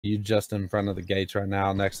You just in front of the gates right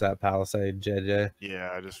now, next to that palisade, JJ? Yeah,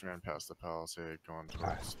 I just ran past the palisade going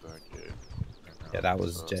towards the gate. Right Yeah, that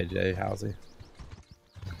was JJ Halsey.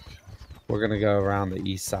 We're gonna go around the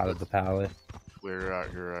east side of the pally. Clear out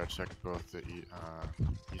here. Check both the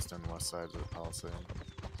east and west sides of the palisade.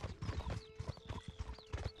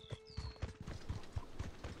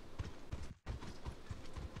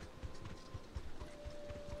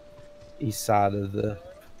 East side of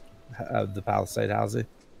the palisade, Halsey.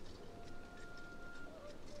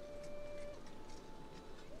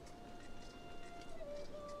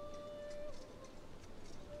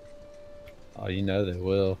 Oh, you know they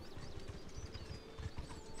will.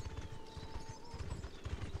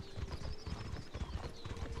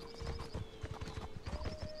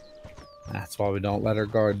 That's why we don't let our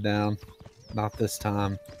guard down. Not this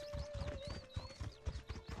time.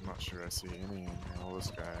 I'm not sure I see any in here. Oh,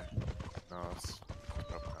 this guy. No, it's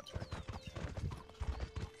not tagged.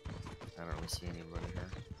 I don't really see anybody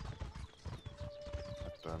here.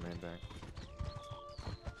 At the main bank.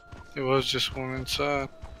 It was just one inside.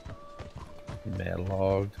 Mad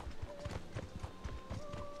logged.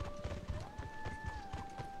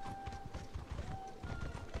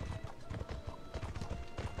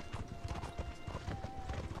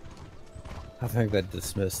 I think that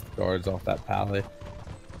dismissed the guards off that pally.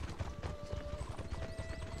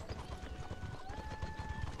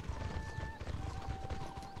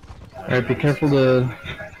 Alright, be careful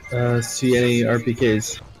to see any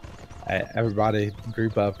RPKs. Hey, everybody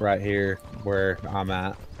group up right here where I'm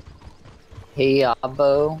at. Hey,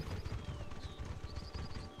 Abo.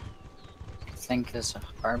 I think it's a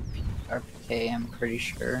RPK, I'm pretty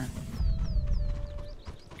sure.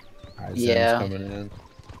 Right, yeah. Coming in.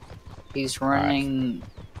 He's running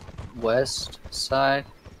west side.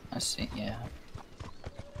 I see, yeah.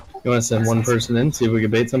 You want to send one person in, see if we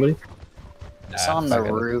can bait somebody? It's on the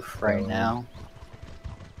roof right now.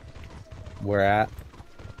 Where at?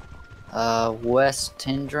 West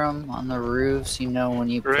Tindrem on the roofs, you know, when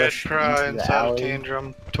you Red push Pry into the inside alley.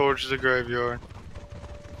 Tindrem towards the graveyard.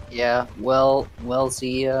 Yeah, well,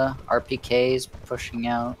 the RPK is pushing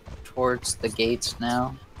out towards the gates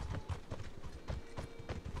now.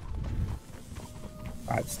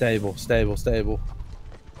 Alright, stable.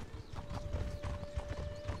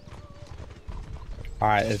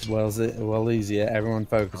 Alright, it's well easy. Everyone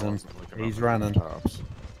focusing. He's running.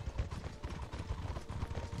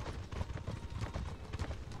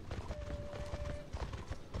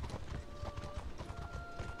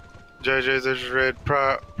 JJ, there's a red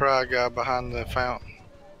Pry guy behind the fountain.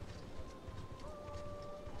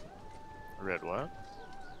 Red what?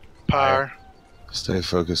 Pyre. Stay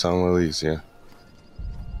focused on Walesia.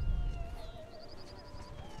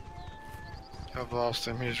 I've lost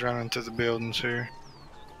him. He's running to the buildings here.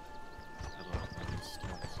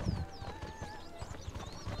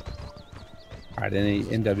 Alright, any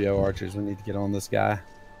NWO archers, we need to get on this guy.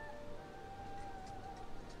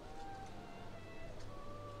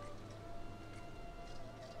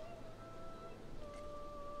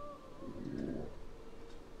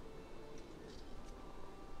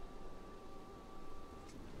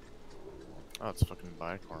 Oh, it's fucking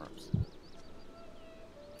Bicorps.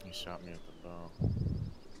 He shot me with the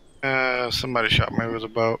bow. Somebody shot me with a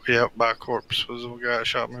bow. Yep, Bicorps was the guy that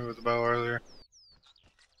shot me with a bow earlier.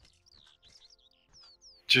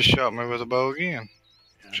 Just shot me with a bow again.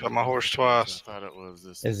 Yeah, shot my horse twice. I thought it was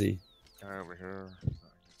this Is he? guy over here.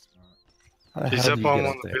 He's up on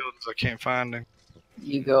one of the buildings. I can't find him.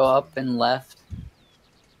 You go up and left.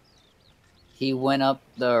 He went up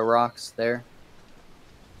the rocks there.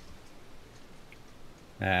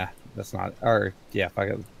 Nah, that's not. Or yeah, if I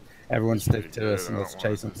could, everyone stick to us and let's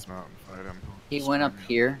chase him. He went up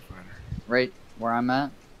here, right where I'm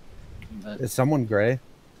at. But is someone gray?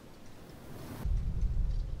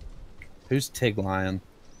 Who's Tig Lion?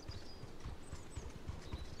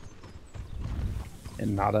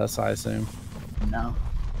 And not us, I assume. No.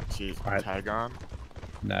 Right. Tag on?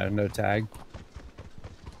 No tag.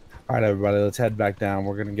 All right, everybody, let's head back down.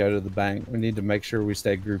 We're gonna go to the bank. We need to make sure we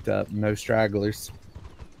stay grouped up. No stragglers.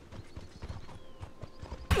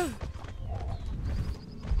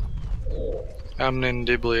 I'm in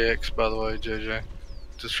NWO, by the way, JJ.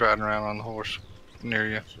 Just riding around on the horse near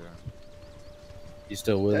you. You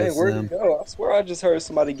still with us? Hey, where'd you go? I swear I just heard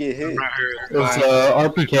somebody get hit. Right here. There's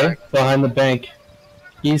RPK behind the bank.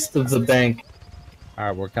 East of the bank.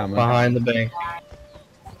 Alright, we're coming. Behind the bank.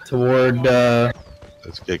 Toward,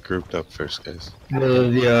 Let's get grouped up first, guys.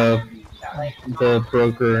 The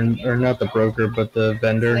broker, or not the broker, but the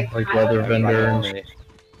vendor, like leather vendor.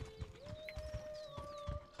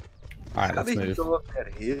 Alright, let's move. Go up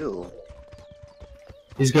that hill?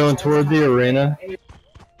 He's going toward the arena.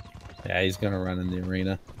 Yeah, he's gonna run in the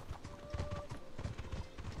arena.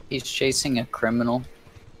 He's chasing a criminal.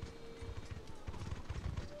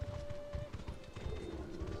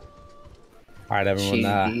 All right,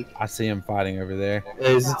 everyone. Cheesy. I see him fighting over there. Yeah,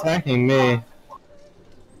 he's attacking me.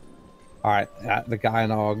 All right, the guy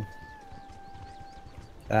and Og.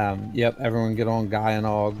 Yep, everyone get on Guy and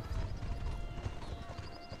Og.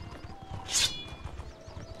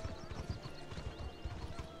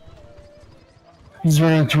 He's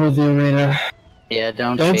running toward the arena. Yeah,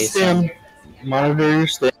 don't Don't chase stand. him. Monitor your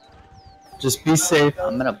stand. Just be safe.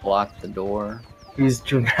 I'm gonna block the door. He's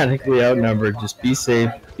dramatically outnumbered. Just be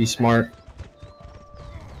safe. Be smart.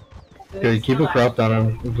 Good. Keep a corrupt on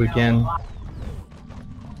him if we can.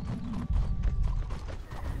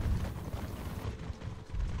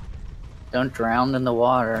 Don't drown in the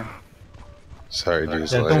water. Sorry, dude.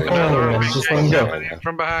 Yeah, don't follow him. Just let him go.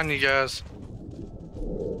 From behind you guys.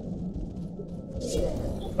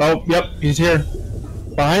 Oh, yep. He's here.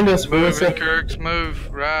 Behind us. Where Move is it, it? Kirks. Move.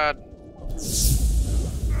 Ride.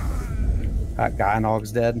 That guy and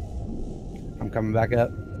Og's dead. I'm coming back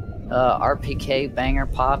up. RPK banger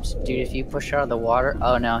pops. Dude, if you push out of the water...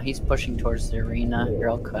 Oh, no, he's pushing towards the arena. Here,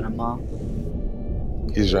 I'll cut him off.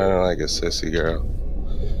 He's running like a sissy girl.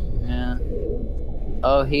 Yeah.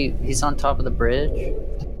 Oh, he's on top of the bridge?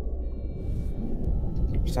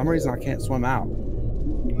 For some reason, I can't swim out.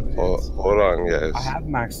 Hold on, guys. I have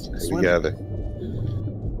max swim. Together.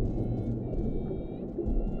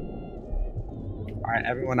 All right,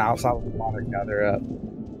 everyone outside of the water, gather up.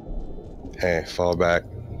 Hey, fall back.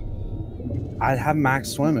 I have max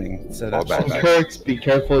swimming, so Fall that's back. Kirks, be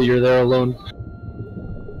careful. You're there alone.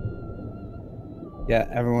 yeah.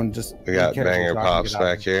 Everyone just We be got careful banger so I can pops get out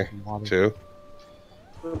back of here, the water. too.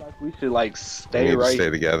 I feel like we should like We stay need to right. stay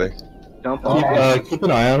together. Jump off. Keep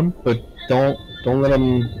an eye on him, but don't let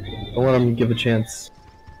him give a chance.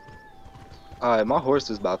 Alright, my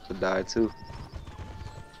horse is about to die too.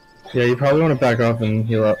 Yeah, you probably want to back off and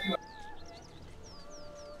heal up.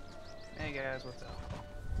 Hey guys, what's up?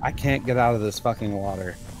 I can't get out of this fucking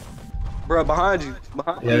water. Bro, behind you.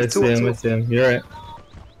 Behind Yeah, you. it's him. It's him. You're right.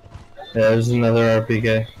 Yeah, there's another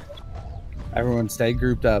RPK. Everyone, stay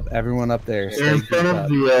grouped up. Everyone up there, They're stay in grouped front up.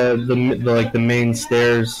 of the main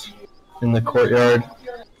stairs in the courtyard.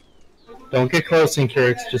 Don't get close,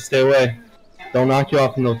 Inkirix. Just stay away. They'll knock you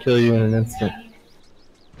off and they'll kill you in an instant.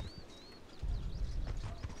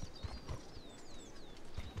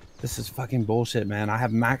 This is fucking bullshit, man. I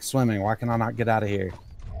have max swimming. Why can I not get out of here?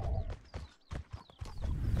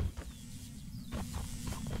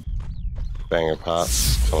 Banger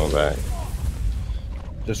pops coming back.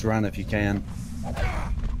 Just run if you can.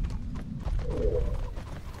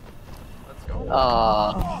 Let's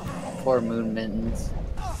go. Poor Moon Mittens.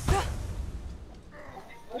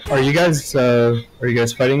 Are you guys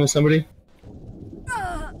fighting with somebody?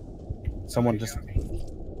 Someone just...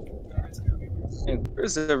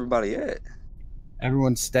 Where's everybody at?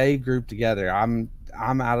 Everyone stay grouped together. I'm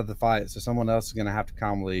out of the fight, so someone else is gonna have to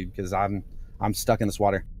calm lead because I'm stuck in this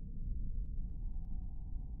water.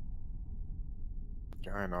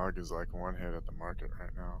 Guy and Og is like one hit at the market right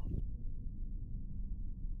now.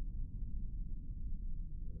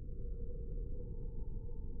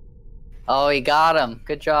 Oh, he got him.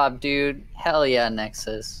 Good job, dude. Hell yeah,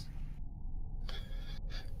 Nexus.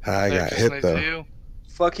 I got Nexus hit needs though. heal.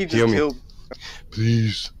 Fuck, he Heal just me. killed.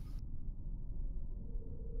 Please.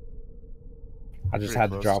 I just Pretty had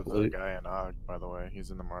to close drop the loot. Guy and Og, by the way.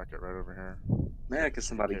 He's in the market right over here. Man, can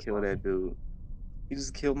somebody Okay, kill fine. that dude? He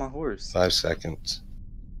just killed my horse. 5 seconds.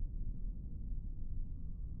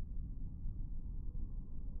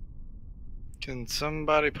 Can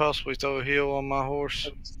somebody possibly throw a heal on my horse?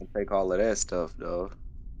 Just gonna take all of that stuff, though.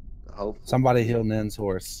 Hope. Somebody heal Nin's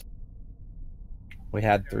horse. We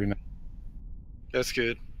had 3 minutes. That's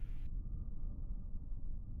good.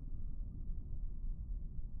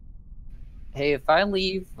 Hey, if I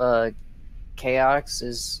leave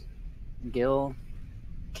Chaotix's guild,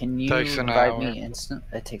 can you Takes an invite hour. me instant?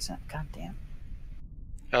 It takes a goddamn.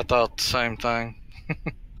 I thought the same thing.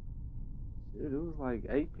 Dude, it was like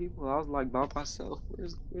 8 people. I was like by myself.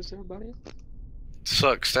 Where's everybody at?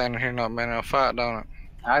 Sucks standing here not being able to fight, don't it?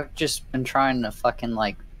 I've just been trying to fucking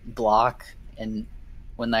like block, and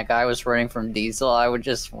when that guy was running from Diesel, I would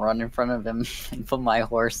just run in front of him and put my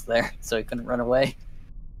horse there so he couldn't run away.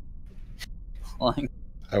 Like,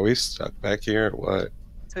 Are we stuck back here or what?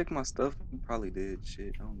 Take my stuff. You probably did.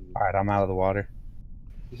 Shit. I don't know. All right, I'm out of the water.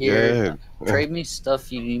 here, Good. trade me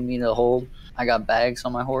stuff you need me to hold. I got bags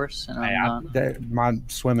on my horse, and Hey, I'm not. my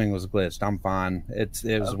swimming was glitched. I'm fine. It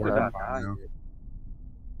was Okay. working fine now.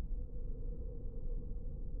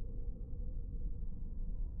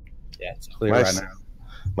 Yeah, it's clear My, right now.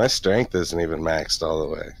 my strength isn't even maxed all the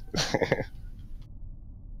way.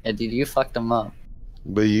 Yeah, dude, you fucked him up.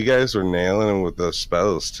 But you guys were nailing him with those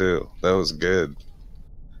spells too. That was good.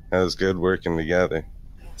 That was good working together.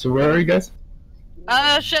 So where are you guys?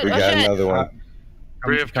 Shit, We oh got shit. another one.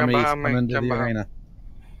 Griff, come come east, behind come me. into Come the behind arena.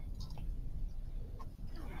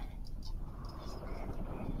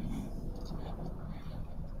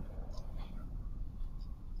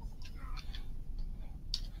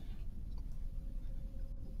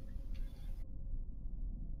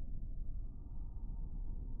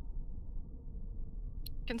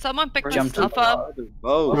 Can someone pick this Jump to stuff up?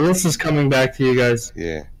 Oh, Melissa's coming back to you guys.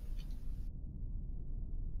 Yeah.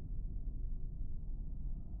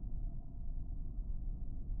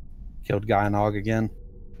 Killed Guy and Og again.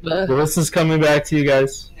 Melissa's coming back to you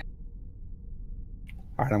guys.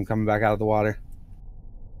 Alright, I'm coming back out of the water.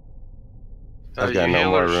 I've got you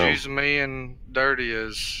no more healers room. use me and Dirty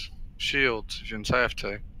as shields if you have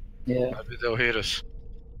to. Yeah. Maybe they'll hit us.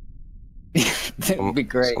 That'd be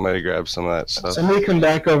great. Somebody grab some of that stuff. Somebody come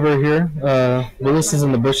back over here. Melissa's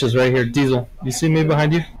in the bushes right here. Diesel, you see me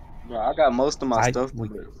behind you? bro, I got most of my stuff.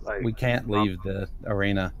 We can't leave the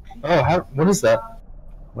arena. Oh, what is that?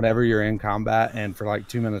 Whenever you're in combat and for like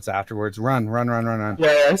 2 minutes afterwards, run.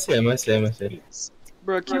 Yeah, I see him.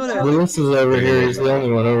 Bro, kill that. Melissa's over here. He's the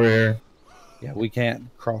only one over here. Yeah, we can't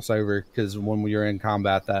cross over because when you're in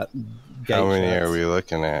combat, that gate How many shuts. are we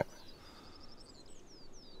looking at?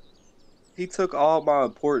 He took all my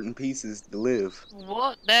important pieces to live.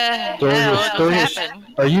 What the hell Dornish, just happened?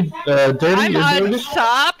 Are you dirty? I'm You're on dirty?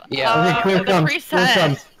 top Okay, of clear the comes.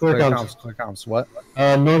 preset. Clear comes. Clear comms. What?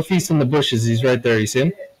 Northeast in the bushes. He's right there. You see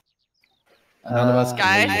him? None of us can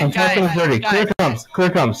Guys, leave. I'm talking to dirty. guys. Clear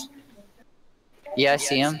comes. Yeah, I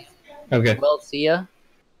see him. Okay. Well, see ya.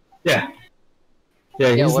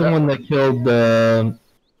 Yeah, he's what the up? one that killed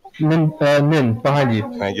Nin behind you.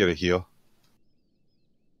 Can I get a heal?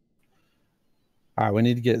 Alright, we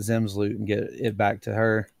need to get Zim's loot and get it back to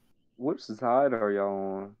her. Which side are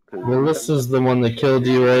y'all on? 'Cause Melissa's the one that killed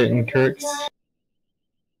you, right? In Kirk's.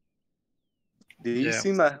 did you Yeah.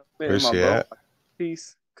 see my Where's my she bro at?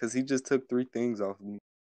 piece? Because he just took 3 things off of me.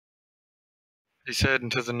 He's heading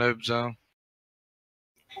to the noob zone.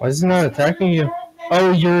 Why is he not attacking you?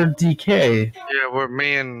 Oh, you're DK. Yeah, where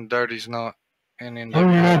me and Dirty's not. And Oh,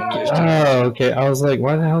 NWO you're on these two. not. Oh, okay. I was like,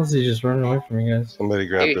 why the hell is he just running away from you guys? Somebody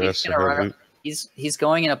grab Dude, the he's rest of gonna her run loot. He's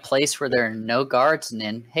going in a place where there are no guards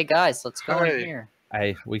in. Hey guys, let's go in Hey. here.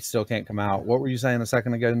 Hey, we still can't come out. What were you saying a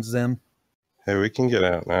second ago, Zim? Hey, we can get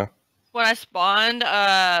out now. When I spawned,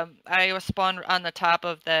 I was spawned on the top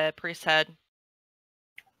of the preset.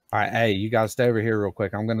 Alright, hey, you guys stay over here real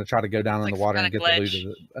quick. I'm going to try to go down in Like the water some and get kinda the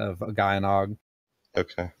loot of a Guy and Og.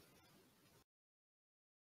 Okay.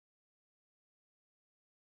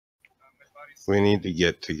 We need to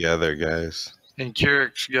get together, guys. And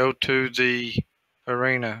Curix, go to the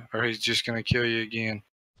arena, or he's just gonna kill you again.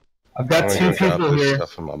 I've I'm got gonna 2 go drop people this here.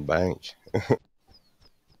 stuff in my bank.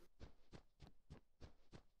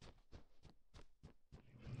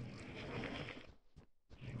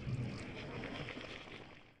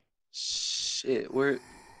 Shit, where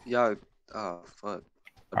y'all? Oh fuck.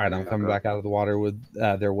 Alright, I'm coming back out of the water with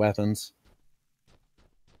their weapons.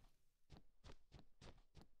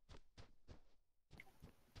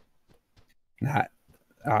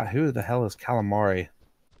 Who the hell is Calamari?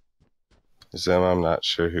 Zim, I'm not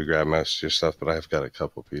sure who grabbed most of your stuff, but I've got a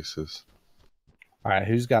couple pieces. Alright,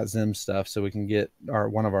 who's got Zim stuff so we can get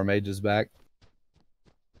one of our mages back?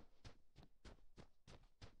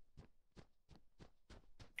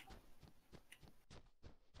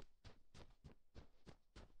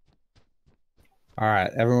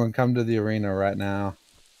 Alright, everyone come to the arena right now.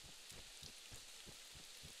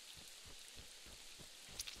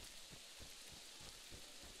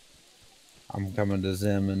 I'm coming to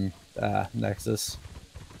Zim and Nexus.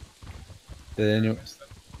 Did anyone?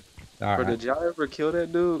 All Bro, right. did y'all ever kill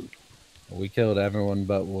that dude? We killed everyone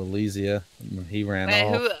but Walesia. And he ran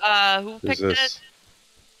Wait, off. who Who's picked this? it?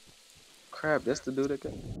 Crap, that's the dude that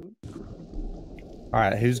got. All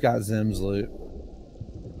right, who's got Zim's loot?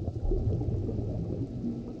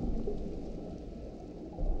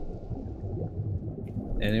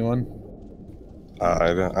 Anyone?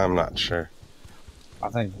 I'm not sure. I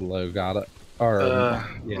think Low got it. Or yeah,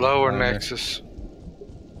 Lower Loner. Nexus.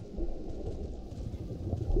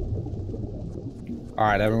 All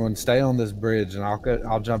right, everyone, stay on this bridge, and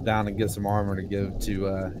I'll jump down and get some armor to give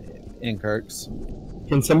to Inkirk's.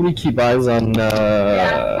 Can somebody keep eyes on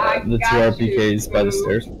the 2 RPKs by the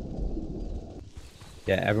stairs?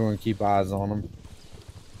 Yeah, everyone keep eyes on them.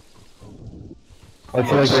 I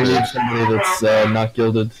feel like I need somebody that's not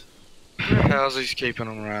gilded. How's he's keeping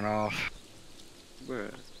them run off?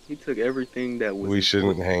 Bruh, he took everything that was. We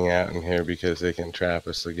shouldn't hang out in here because they can trap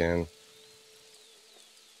us again.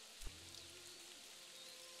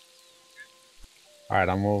 All right,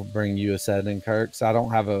 I'm gonna bring you a set in, Kirk. So I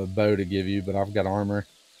don't have a bow to give you, but I've got armor.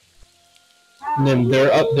 And then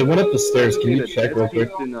they're up. They went up the stairs. Can you check real quick?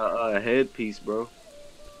 In a headpiece, bro.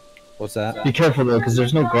 What's that? Be careful though, because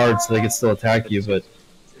there's no guards, so they can still attack you. But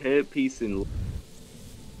Headpiece and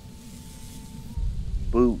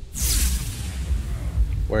boots.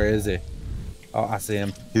 Where is he? Oh, I see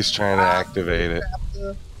him. He's trying to activate it.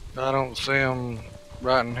 I don't see him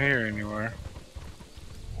right in here anywhere.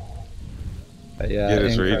 Yeah. Get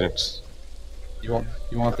his in, Kirk. readings. You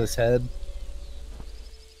want this head?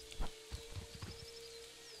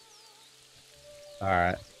 All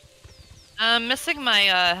right. I'm missing my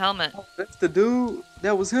helmet. Oh, that's the dude.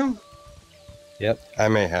 That was him. Yep. I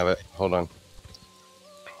may have it. Hold on.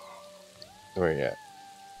 Where you at?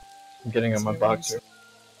 I'm getting on my box here.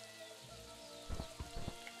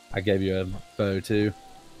 I gave you a bow too.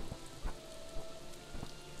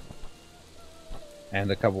 And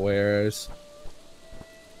a couple arrows.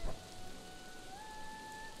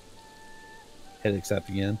 Hit accept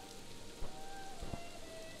again.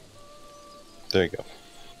 There you go.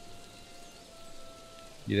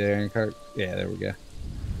 You there, Kirk? Yeah, there we go.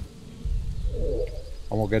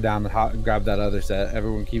 I'm gonna go down and grab that other set.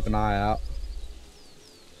 Everyone keep an eye out.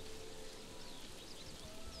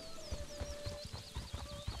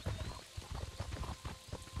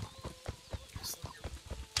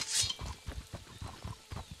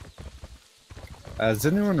 Is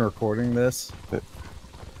anyone recording this?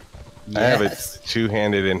 I have a Yes.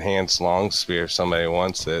 two-handed enhanced long spear. Somebody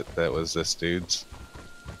wants it. That was this dude's.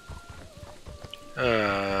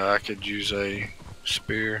 I could use a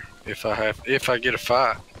spear if I get a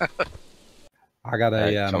fight. I got a.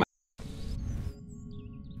 Alright, come-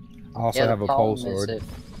 I also Yeah, have the a pole problem is sword. if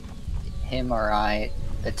him or I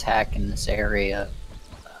attack in this area,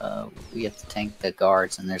 we have to tank the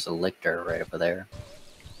guards, and there's a lictor right over there.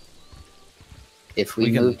 If we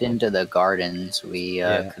We can- moved into the gardens, we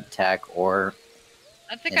Yeah. could attack, or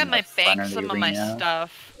I think in I the might front bank of the some of my arena.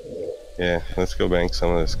 stuff. Yeah, let's go bank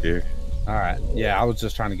some of this gear. All right. Yeah, I was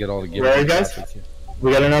just trying to get all the gear. Where are you guys?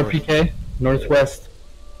 We got an RPK northwest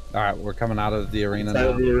All right, we're coming out of the arena side now.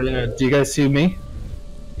 of the arena. Do you guys see me?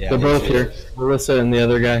 Yeah, They're both here. Melissa and the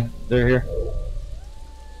other guy. They're here.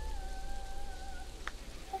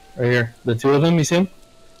 Right here. The two of them. You see them?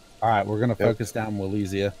 All right, we're gonna Yep. focus down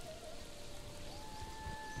Walesia.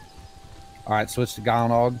 All right, switch to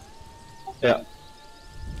Gaunog. Yeah.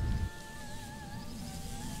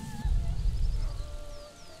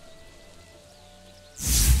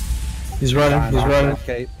 He's running. He's running.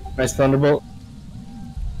 Okay. Nice thunderbolt.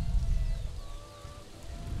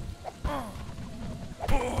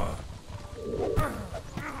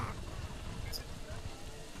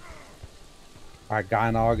 All right,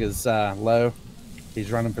 Gaunog is low.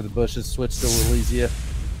 He's running for the bushes. Switch to Walesia.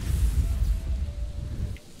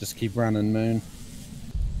 Just keep running, Moon.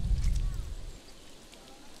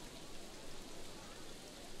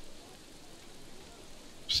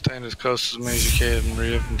 Stand as close as me as you can and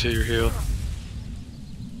re up until you're healed.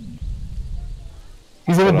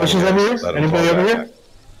 He's in the Hold on, bushes guys. over here. Let him Anybody fall over back. here?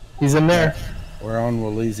 He's in there. We're on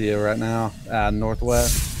Walesia right now,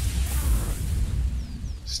 northwest.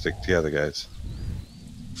 Stick together, guys.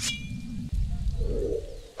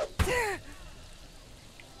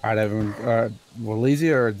 All right, everyone.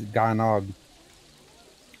 Walesia or Gaunog? All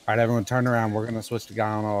right, everyone, turn around. We're gonna switch to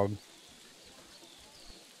Gaunog.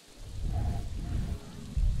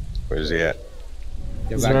 Where's he at?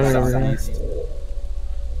 Go He's back to running over here. southeast.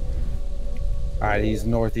 All right, he's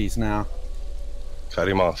northeast now. Cut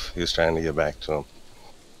him off. He was trying to get back to him.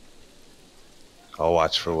 I'll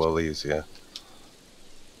watch for Walesia.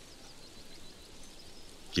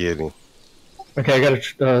 Get him. Okay, I got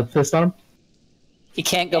a fist on him. he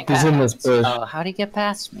can't go He's past. in this bush. Oh, how'd he get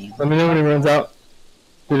past me? Let me know when he runs out.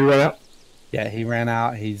 Did he run out? Yeah, he ran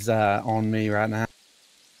out. He's on me right now.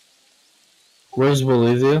 Where's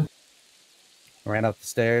Bolivia? Ran up the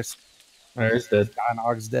stairs. Alright, he's dead.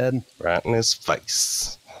 Gaunog's dead. Right in his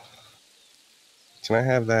face. Can I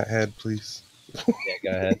have that head, please? Yeah, go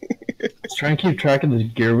ahead. Let's try and keep track of the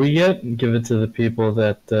gear we get and give it to the people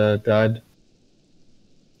that died.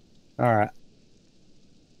 All right.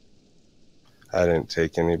 I didn't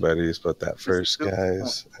take anybody's but that first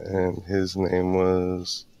guy's, and his name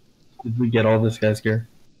was... Did we get all this guy's gear?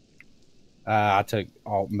 I took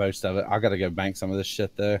most of it. I gotta go bank some of this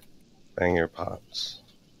shit though. Banger Pops.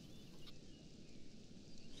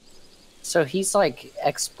 So he's like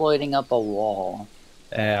exploiting up a wall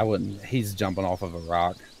I wouldn't. He's jumping off of a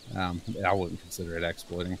rock. I wouldn't consider it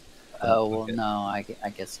exploiting. Oh well, no, I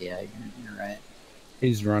guess yeah, you're right.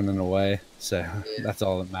 He's running away, so that's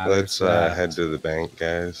all that matters. Let's head to the bank,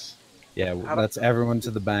 guys. Yeah, let's everyone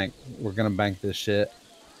to the bank. We're gonna bank this shit.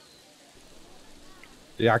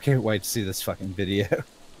 Yeah, I can't wait to see this fucking video.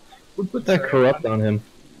 Who put that corrupt on him?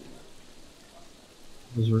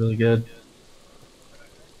 It was really good.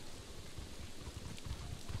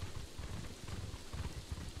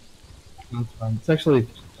 That's fine. It's actually,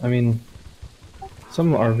 I mean,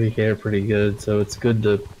 some RPK are pretty good, so it's good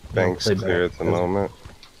to Bank's play clear back. at the moment.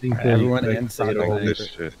 Everyone inside the Bank bank. this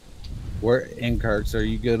shit. We're in Kirks. Are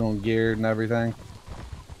you good on gear and everything?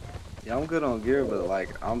 Yeah, I'm good on gear, but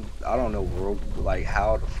like I don't know like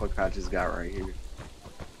how the fuck I just got right here.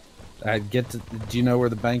 Do you know where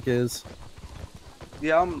the bank is?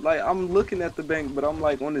 Yeah, I'm looking at the bank, but I'm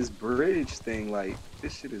like on this bridge thing. Like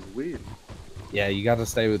this shit is weird. Yeah, you got to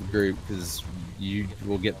stay with the group because you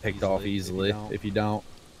will get picked off easily if you don't.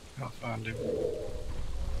 I'll find him.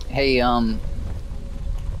 Hey,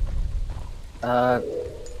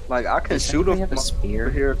 like I can does shoot anybody him have a spear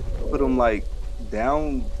over here, put him like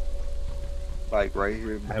down, like right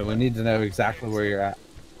here. Hey, we need to know exactly where you're at.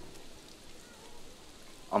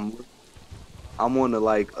 I'm on the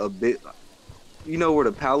like a bit, you know where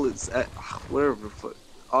the pallets at, whatever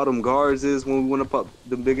all them guards is when we went up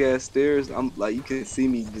the big ass stairs. I'm like, you can see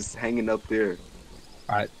me just hanging up there.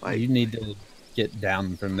 All right, Like, you need to get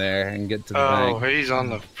down from there and get to the Oh, bank. he's on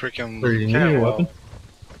the freaking Where, you need a weapon?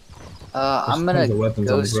 I'm There's gonna tons of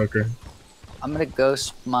weapons on the ghost. broker. I'm gonna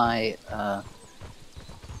ghost my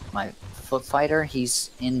my foot fighter.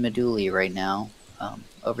 He's in Meduli right now.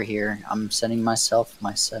 Over here, I'm sending myself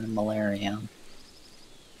my set of Malarium.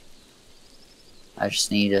 I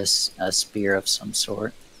just need a spear of some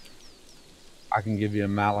sort. I can give you a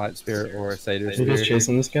Malite Spirit or a Satyr Who's just Spear.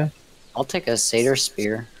 chasing this guy? I'll take a Satyr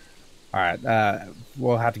Spear. All right,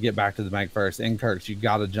 we'll have to get back to the bank first. In Kirks, you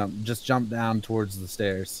got to just jump down towards the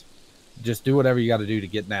stairs. Just do whatever you got to do to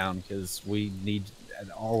get down because we need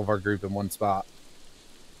all of our group in one spot.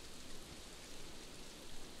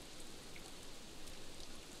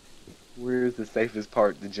 where's the safest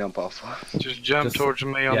part to jump off of? Just jump towards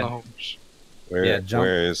me on yeah. the horse.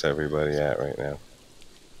 Where is everybody at right now?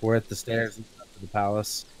 We're at the stairs of the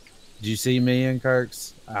palace. Did you see me in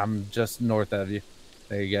Kirks? I'm just north of you.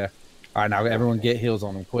 There you go. All right, now everyone get heals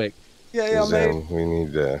on them quick. Yeah, man. We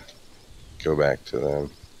need to go back to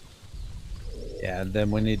them. Yeah, and then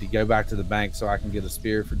we need to go back to the bank so I can get a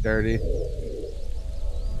spear for Dirty.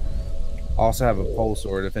 Also have a pole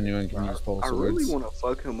sword if anyone can use pole I swords. really want to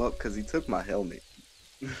fuck him up because he took my helmet.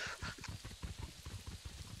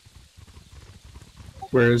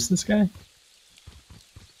 Where is this guy?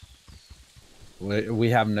 We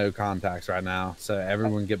have no contacts right now, so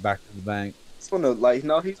everyone get back to the bank. Just want to like,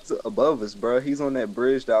 no, he's above us, bro. He's on that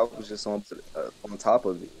bridge that I was just on top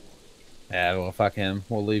of it. Yeah, well, fuck him.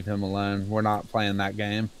 We'll leave him alone. We're not playing that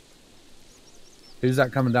game. Who's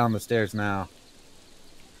that coming down the stairs now?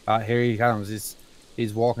 Here he comes.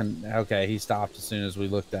 He's walking. Okay, he stopped as soon as we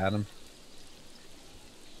looked at him.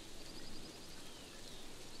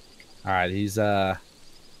 All right, he's I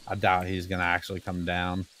doubt he's gonna actually come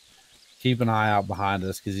down. Keep an eye out behind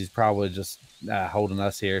us because he's probably just holding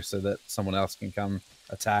us here so that someone else can come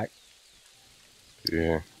attack.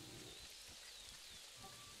 Yeah.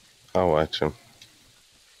 I'll watch him.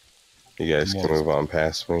 You guys can move on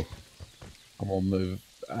past me. I'm gonna move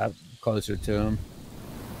closer to him.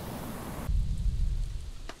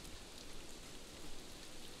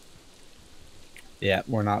 Yeah,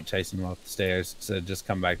 we're not chasing him up the stairs, so just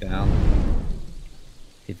come back down.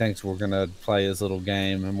 He thinks we're gonna play his little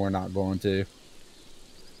game, and we're not going to.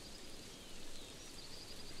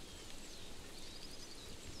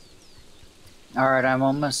 Alright, I'm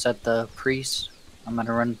almost at the priest. I'm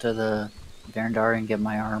gonna run to the Verandari and get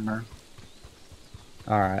my armor.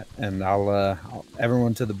 Alright, and I'll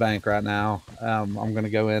everyone to the bank right now. I'm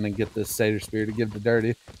gonna go in and get this Satyr Spear to give to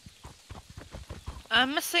Dirty.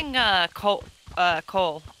 I'm missing Cole.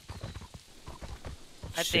 Cole.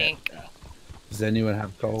 I think. Does anyone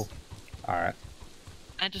have coal? Alright.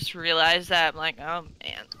 I just realized that. I'm like, oh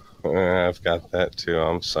man. I've got that too.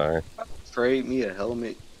 I'm sorry. Trade me a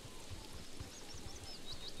helmet.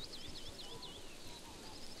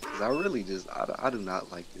 Cause I really just, I do not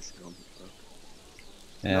like this helmet, bro.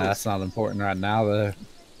 Yeah, No. that's not important right now, though.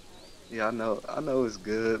 Yeah, I know it's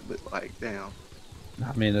good, but like, damn.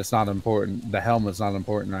 I mean, it's not important. The helmet's not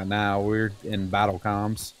important right now. We're in battle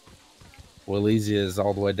comms. Walesia is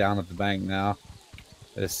all the way down at the bank now.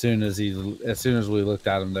 As soon as we looked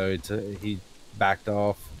at him, though, he backed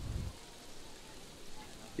off.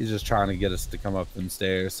 He's just trying to get us to come up them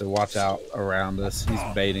stairs. So watch out around us. He's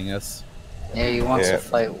baiting us. Yeah, he wants Yeah. to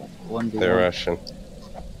fight 1v1. They're rushing.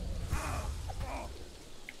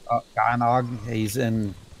 Guynog, he's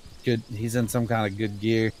in good. He's in some kind of good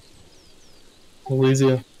gear.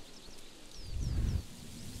 Elysia.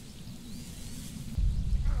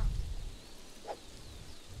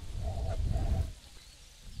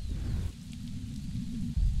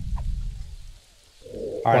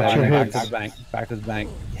 All right, Watch your back hips. to the bank. Back to the bank.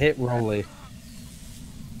 Hit Rolly.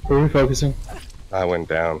 Where are we focusing? I went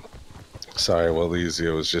down. Sorry,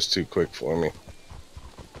 Walesia was just too quick for me.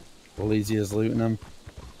 Walesia's looting him.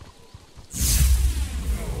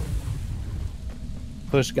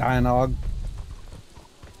 Push Guynog.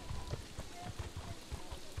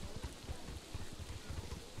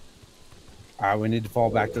 Alright, we need to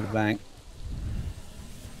fall back to the bank.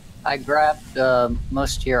 I grabbed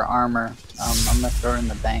most of your armor. I'm gonna throw it in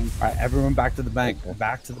the bank. Alright, everyone back to the bank.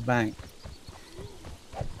 Back to the bank.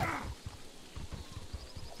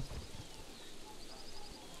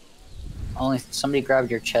 Only somebody grabbed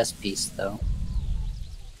your chest piece though.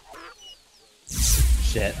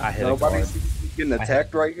 Shit, I hit a guard. Nobody's getting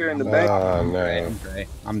attacked right here in the bank. Oh, no. I'm great.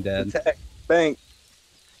 I'm dead. Attack bank.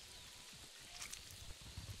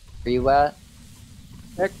 Where you at?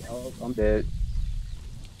 Heck no, I'm dead.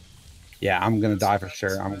 Yeah, I'm gonna die for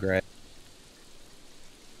sure. I'm great.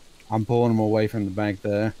 I'm pulling him away from the bank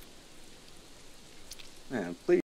there. Man, please.